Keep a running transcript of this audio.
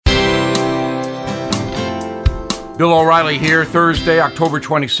Bill O'Reilly here, Thursday, October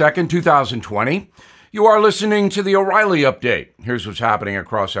 22nd, 2020. You are listening to the O'Reilly Update. Here's what's happening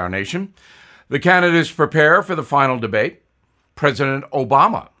across our nation. The candidates prepare for the final debate. President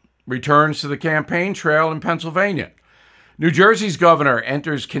Obama returns to the campaign trail in Pennsylvania. New Jersey's governor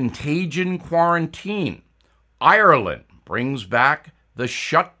enters contagion quarantine. Ireland brings back the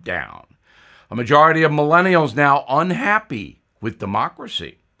shutdown. A majority of millennials now unhappy with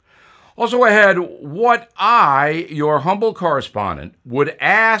democracy. Also ahead, what I, your humble correspondent, would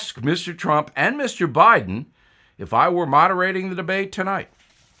ask Mr. Trump and Mr. Biden if I were moderating the debate tonight.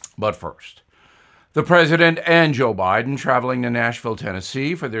 But first, the president and Joe Biden traveling to Nashville,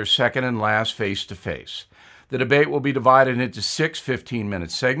 Tennessee for their second and last face-to-face. The debate will be divided into 6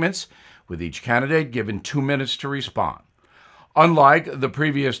 15-minute segments, with each candidate given 2 minutes to respond. Unlike the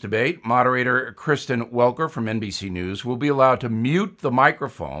previous debate, moderator Kristen Welker from NBC News will be allowed to mute the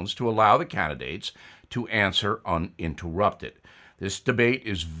microphones to allow the candidates to answer uninterrupted. This debate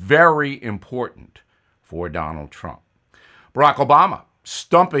is very important for Donald Trump. Barack Obama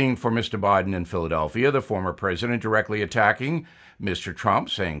stumping for Mr. Biden in Philadelphia, the former president directly attacking Mr. Trump,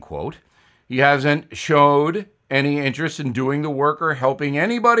 saying, quote, "He hasn't showed any interest in doing the work or helping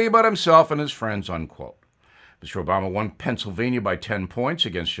anybody but himself and his friends," unquote. Mr. Obama won Pennsylvania by 10 points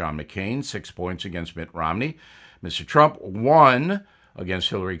against John McCain, 6 points against Mitt Romney. Mr. Trump won against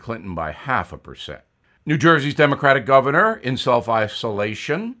Hillary Clinton by 0.5%. New Jersey's Democratic governor in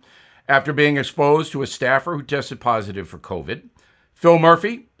self-isolation after being exposed to a staffer who tested positive for COVID. Phil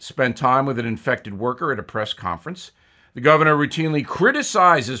Murphy spent time with an infected worker at a press conference. The governor routinely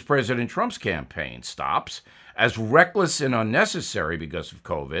criticizes President Trump's campaign stops as reckless and unnecessary because of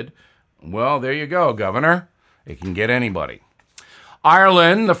COVID. Well, there you go, Governor. It can get anybody.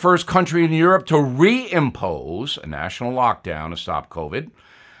 Ireland, the first country in Europe to reimpose a national lockdown to stop COVID.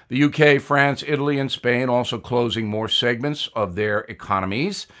 The UK, France, Italy, and Spain also closing more segments of their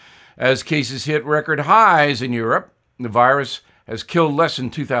economies. As cases hit record highs in Europe, the virus has killed less than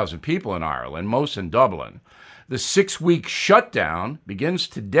 2,000 people in Ireland, most in Dublin. The 6-week shutdown begins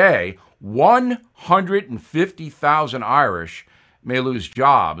today. 150,000 Irish may lose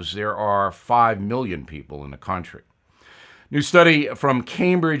jobs. There are 5 million people in the country. New study from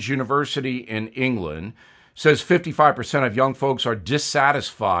Cambridge University in England says 55% of young folks are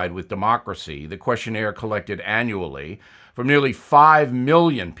dissatisfied with democracy. The questionnaire collected annually from nearly 5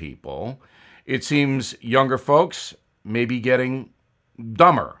 million people. It seems younger folks may be getting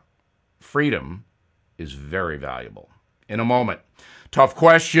dumber. Freedom is very valuable. In a moment, tough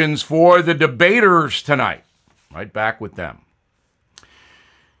questions for the debaters tonight. Right back with them.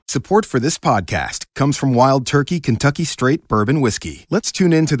 Support for this podcast comes from Wild Turkey Kentucky Straight Bourbon Whiskey. Let's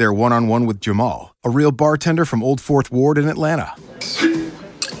tune in to their one-on-one with Jamal, a real bartender from Old Fourth Ward in Atlanta.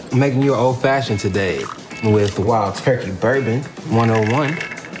 I'm making you an old-fashioned today with the Wild Turkey Bourbon 101.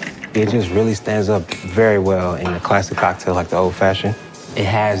 It just really stands up very well in a classic cocktail like the old-fashioned. It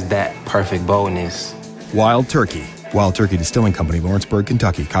has that perfect boldness. Wild Turkey. Wild Turkey Distilling Company, Lawrenceburg,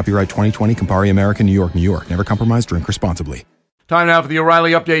 Kentucky. Copyright 2020, Campari American, New York, New York. Never compromise, drink responsibly. Time now for the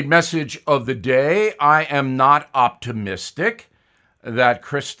O'Reilly Update message of the day. I am not optimistic that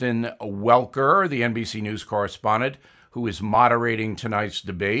Kristen Welker, the NBC News correspondent who is moderating tonight's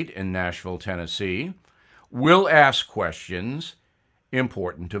debate in Nashville, Tennessee, will ask questions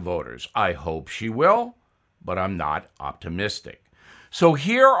important to voters. I hope she will, but I'm not optimistic. So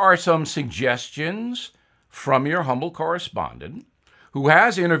here are some suggestions from your humble correspondent who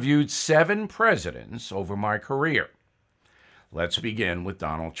has interviewed 7 presidents over my career. Let's begin with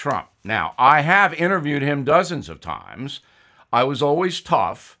Donald Trump. Now, I have interviewed him dozens of times. I was always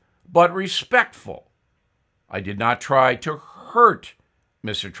tough, but respectful. I did not try to hurt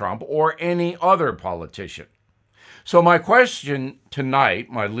Mr. Trump or any other politician. So my question tonight,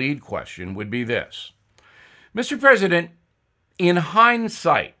 my lead question, would be this. Mr. President, in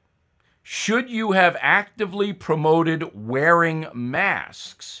hindsight, should you have actively promoted wearing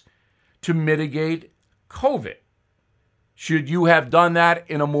masks to mitigate COVID? Should you have done that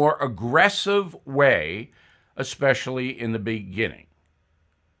in a more aggressive way, especially in the beginning?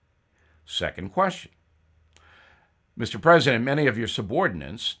 Second question. Mr. President, many of your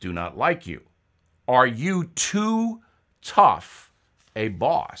subordinates do not like you. Are you too tough a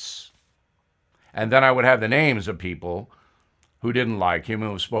boss? And then I would have the names of people who didn't like him,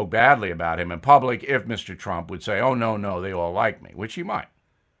 who spoke badly about him in public, if Mr. Trump would say, oh, no, they all like me, which he might.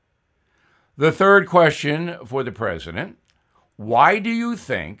 The third question for the president, why do you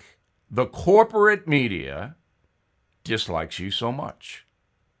think the corporate media dislikes you so much?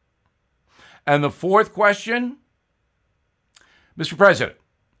 And the fourth question, Mr. President,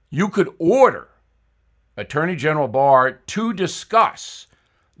 you could order Attorney General Barr to discuss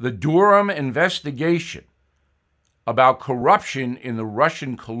the Durham investigation about corruption in the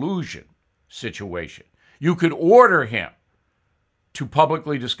Russian collusion situation. You could order him to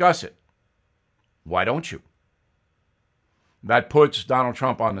publicly discuss it. Why don't you? That puts Donald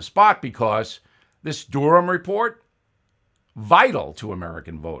Trump on the spot because this Durham report, vital to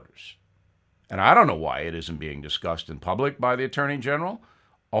American voters. And I don't know why it isn't being discussed in public by the Attorney General.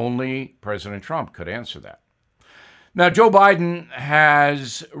 Only President Trump could answer that. Now, Joe Biden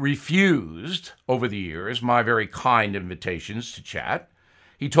has refused over the years my very kind invitations to chat.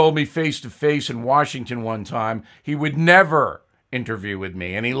 He told me face-to-face in Washington one time he would never interview with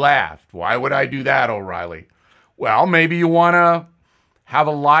me, and he laughed. Why would I do that, O'Reilly? Well, maybe you want to have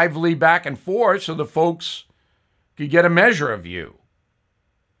a lively back and forth so the folks could get a measure of you,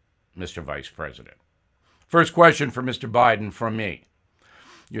 Mr. Vice President. First question for Mr. Biden from me.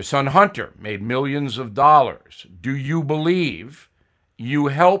 Your son Hunter made millions of dollars. Do you believe you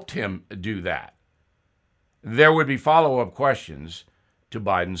helped him do that? There would be follow-up questions to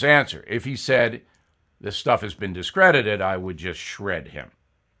Biden's answer. If he said, this stuff has been discredited, I would just shred him.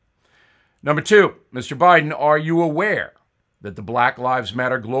 Number two, Mr. Biden, are you aware that the Black Lives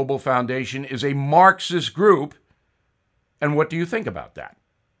Matter Global Foundation is a Marxist group? And what do you think about that?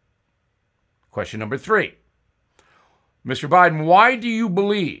 Question number three. Mr. Biden, why do you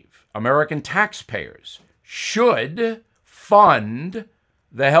believe American taxpayers should fund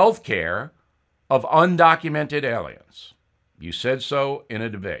the health care of undocumented aliens? You said so in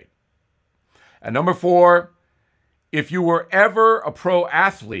a debate. And number four, if you were ever a pro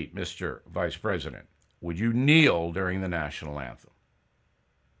athlete, Mr. Vice President, would you kneel during the national anthem?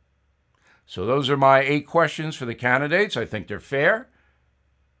 So those are my 8 questions for the candidates. I think they're fair,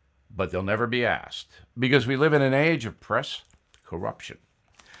 but they'll never be asked because we live in an age of press corruption.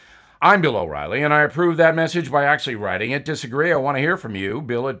 I'm Bill O'Reilly, and I approve that message by actually writing it. Disagree? I want to hear from you,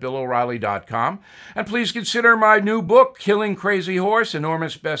 bill@BillO'Reilly.com. And please consider my new book, Killing Crazy Horse,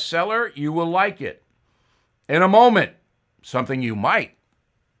 enormous bestseller. You will like it. In a moment, something you might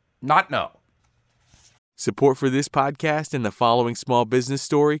not know. Support for this podcast and the following small business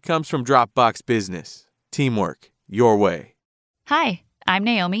story comes from Dropbox Business. Teamwork, your way. Hi, I'm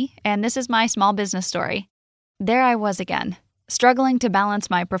Naomi, and this is my small business story. There I was again, struggling to balance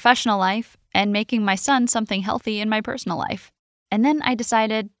my professional life and making my son something healthy in my personal life. And then I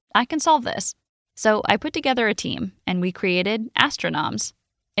decided I can solve this. So I put together a team, and we created Astronoms,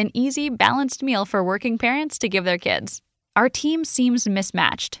 an easy, balanced meal for working parents to give their kids. Our team seems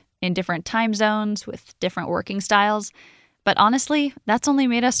mismatched, in different time zones, with different working styles, but honestly, that's only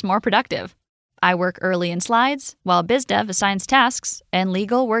made us more productive. I work early in slides, while BizDev assigns tasks, and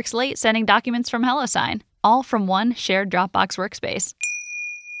legal works late sending documents from HelloSign, all from one shared Dropbox workspace.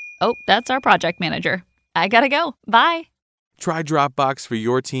 Oh, that's our project manager. I gotta go. Bye. Try Dropbox for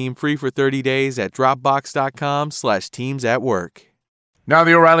your team free for 30 days at dropbox.com/teamsatwork. Now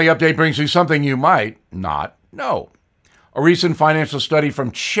the O'Reilly Update brings you something you might not know. A recent financial study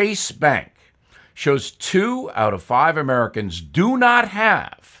from Chase Bank shows 2 out of 5 Americans do not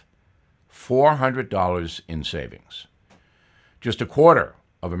have $400 in savings. Just a quarter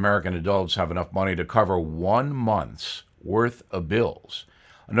of American adults have enough money to cover 1 month's worth of bills.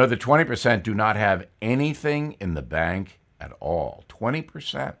 Another 20% do not have anything in the bank at all.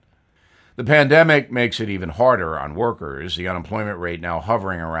 20%. The pandemic makes it even harder on workers, the unemployment rate now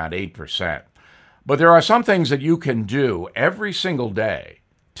hovering around 8%. But there are some things that you can do every single day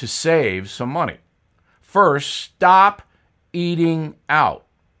to save some money. First, stop eating out.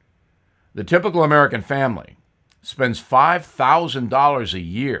 The typical American family spends $5,000 a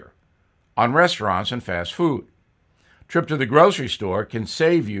year on restaurants and fast food. Trip to the grocery store can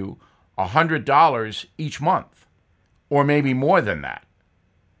save you $100 each month, or maybe more than that.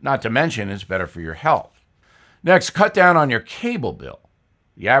 Not to mention, it's better for your health. Next, cut down on your cable bill.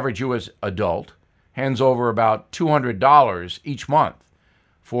 The average U.S. adult hands over about $200 each month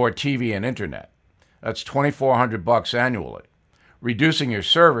for TV and internet. That's $2,400 annually. Reducing your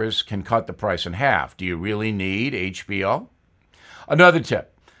service can cut the price in half. Do you really need HBO? Another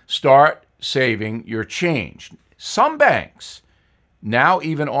tip, start saving your change. Some banks now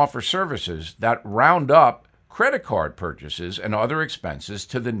even offer services that round up credit card purchases and other expenses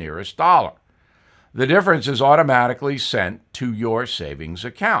to the nearest dollar. The difference is automatically sent to your savings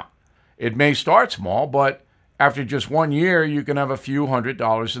account. It may start small, but after just 1 year, you can have a few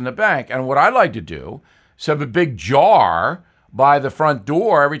 $100s in the bank. And what I like to do is have a big jar by the front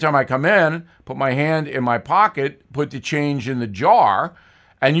door. Every time I come in, put my hand in my pocket, put the change in the jar,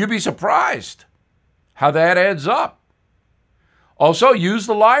 and you'd be surprised how that adds up. Also, use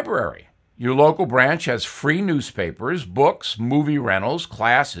the library. Your local branch has free newspapers, books, movie rentals,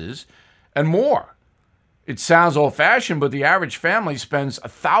 classes, and more. It sounds old-fashioned, but the average family spends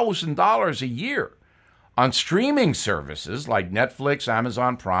 $1,000 a year on streaming services like Netflix,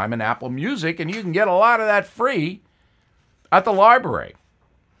 Amazon Prime, and Apple Music, and you can get a lot of that free at the library.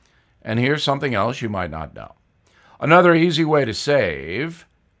 And here's something else you might not know. Another easy way to save: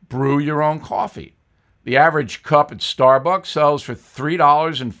 brew your own coffee. The average cup at Starbucks sells for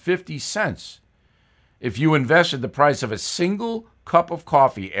 $3.50. If you invested the price of a single cup of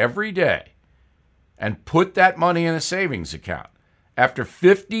coffee every day and put that money in a savings account, after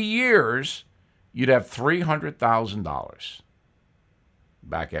 50 years, you'd have $300,000.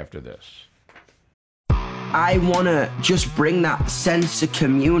 Back after this. I want to just bring that sense of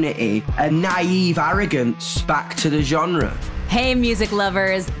community and naive arrogance back to the genre. Hey, music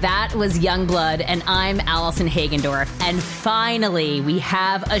lovers, that was Youngblood, and I'm Allison Hagendorf. And finally, we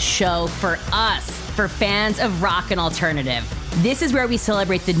have a show for us, for fans of rock and alternative. This is where we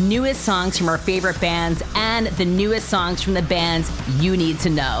celebrate the newest songs from our favorite bands and the newest songs from the bands you need to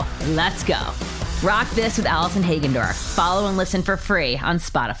know. Let's go. Rock This with Allison Hagendorf. Follow and listen for free on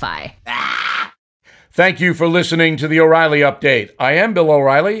Spotify. Thank you for listening to the O'Reilly Update. I am Bill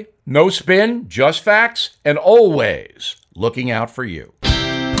O'Reilly. No spin, just facts, and always looking out for you.